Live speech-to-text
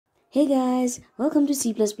Hey guys, welcome to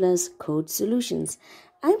C++ Code Solutions.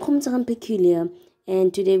 I'm Khomtsaram Peculiar,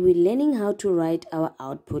 and today we're learning how to write our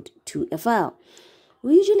output to a file.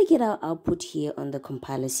 We usually get our output here on the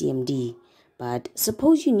compiler CMD, but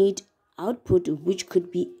suppose you need output which could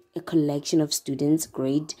be a collection of students'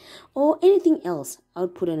 grade or anything else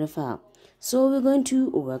output on a file. So we're going to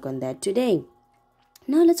work on that today.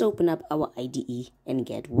 Now let's open up our IDE and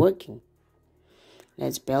get working.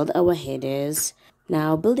 Let's build our headers.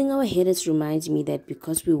 Now, building our headers reminds me that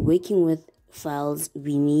because we're working with files,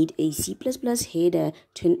 we need a C++ header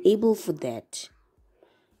to enable for that.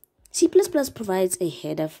 C++ provides a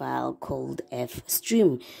header file called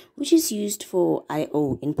fstream, which is used for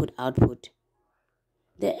I/O input-output.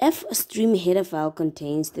 The fstream header file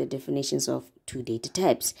contains the definitions of two data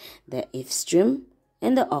types, the fstream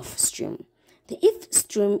and the ofstream. The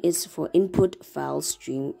fstream is for input file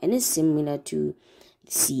stream and is similar to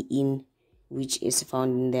cin, which is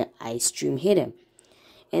found in the istream header.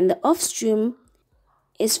 And the ofstream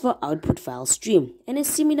is for output file stream and is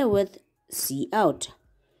similar with cout,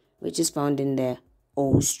 which is found in the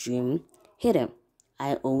ostream header,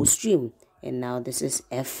 iostream. And now this is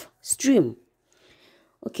fstream.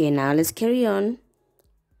 Okay, now let's carry on.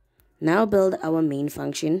 Now build our main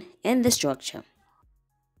function and the structure.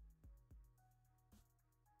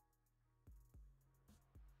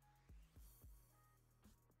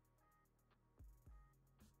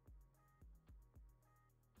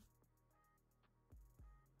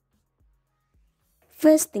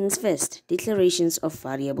 First things first, declarations of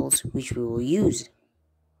variables which we will use.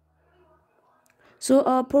 So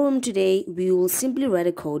our problem today, we will simply write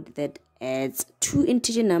a code that adds two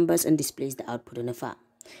integer numbers and displays the output in a file.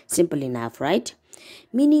 Simple enough, right?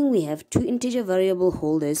 Meaning we have two integer variable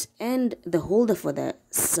holders and the holder for the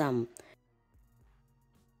sum.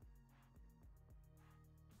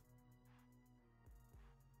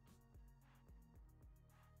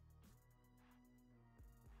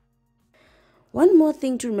 One more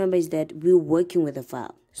thing to remember is that we're working with a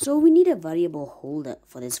file, so we need a variable holder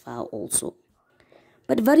for this file also.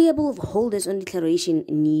 But variable holders on declaration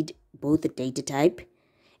need both the data type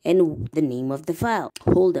and the name of the file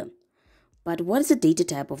holder. But what is the data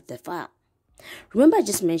type of the file? Remember I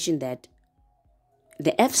just mentioned that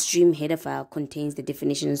the fstream header file contains the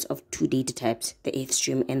definitions of two data types, the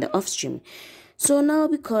fstream and the ofstream. So now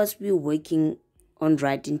because we're working on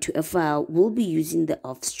writing to a file, we'll be using the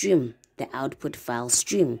ofstream, the output file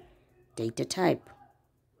stream data type.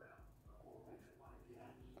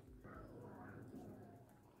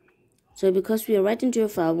 So because we are writing to a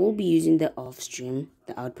file, we'll be using the ofstream,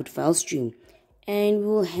 the output file stream, and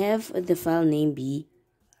we'll have the file name be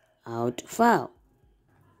out file.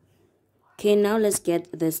 Okay, now let's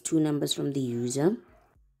get these two numbers from the user.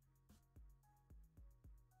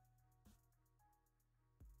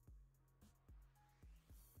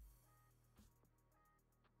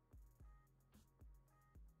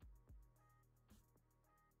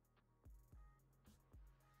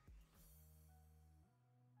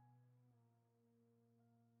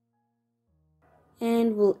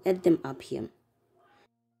 And we'll add them up here.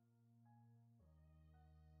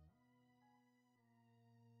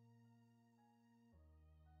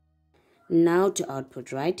 Now to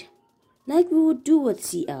output, right? Like we would do with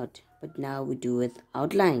cout, but now we do with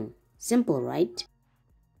outline. Simple, right?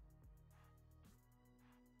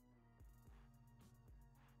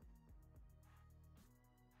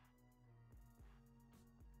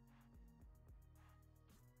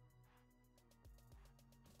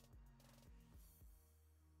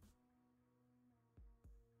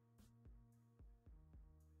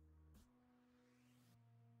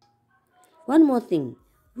 One more thing.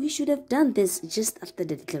 We should have done this just after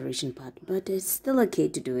the declaration part, but it's still okay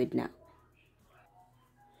to do it now.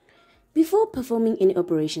 Before performing any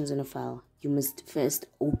operations on a file, you must first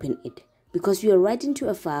open it. Because we are writing to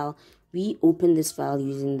a file, we open this file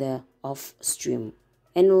using the ofstream.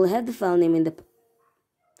 And we'll have the file name in the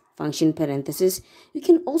function parenthesis. We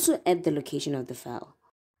can also add the location of the file.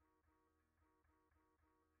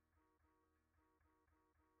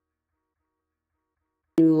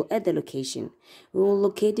 We will add the location. We will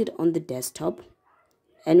locate it on the desktop.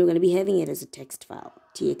 And we're going to be having it as a text file,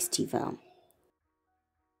 txt file.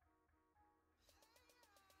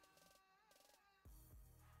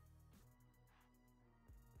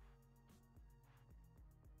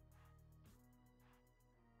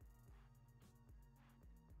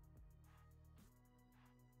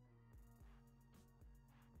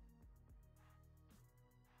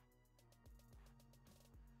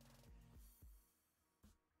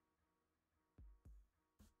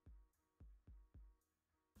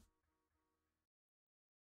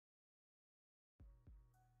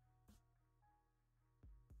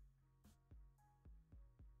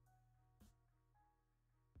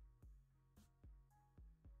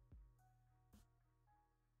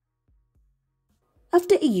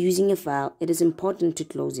 After using a file, it is important to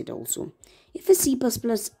close it also. If a C++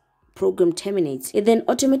 program terminates, it then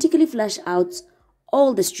automatically flushes out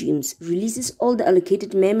all the streams, releases all the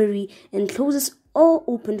allocated memory, and closes all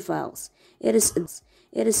open files. It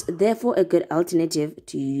is therefore a good alternative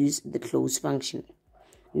to use the close function.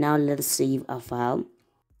 Now let us save our file.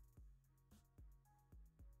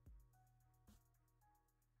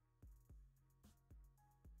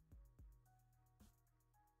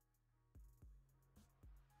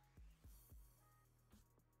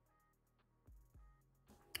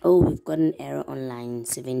 Oh, we've got an error on line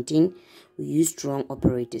 17. We used wrong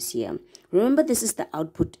operators here. Remember, this is the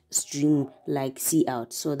output stream like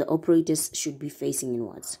cout, so the operators should be facing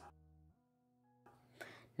inwards.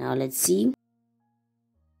 Now let's see.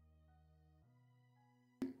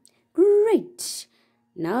 Great.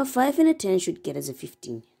 Now a 5 and a 10 should get us a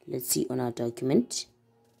 15. Let's see on our document.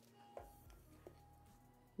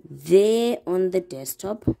 There on the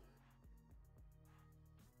desktop,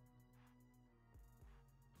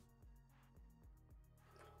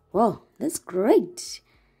 wow, that's great.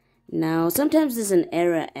 Now, sometimes there's an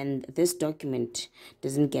error and this document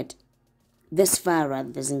doesn't get, this file rather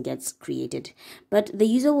doesn't get created. But the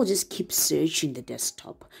user will just keep searching the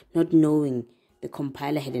desktop, not knowing the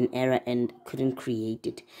compiler had an error and couldn't create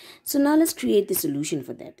it. So now let's create the solution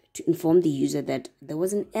for that to inform the user that there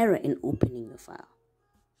was an error in opening the file.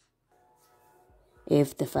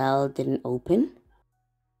 If the file didn't open,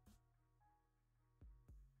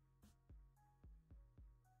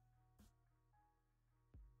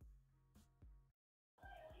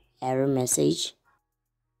 error message,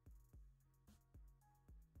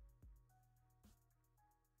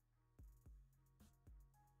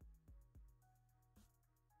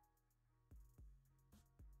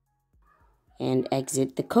 and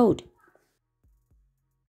exit the code.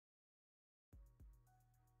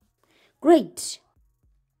 Great.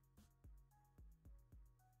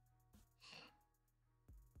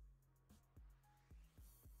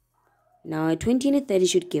 Now a 20 and a 30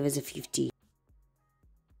 should give us a 50.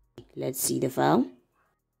 Let's see the file.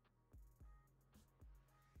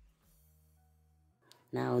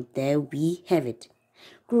 Now there we have it.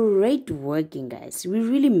 Great working, guys. We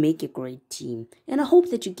really make a great team. And I hope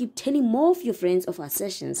that you keep telling more of your friends of our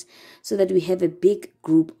sessions so that we have a big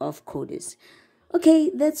group of coders. Okay,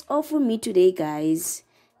 that's all for me today, guys.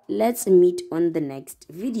 Let's meet on the next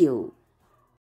video.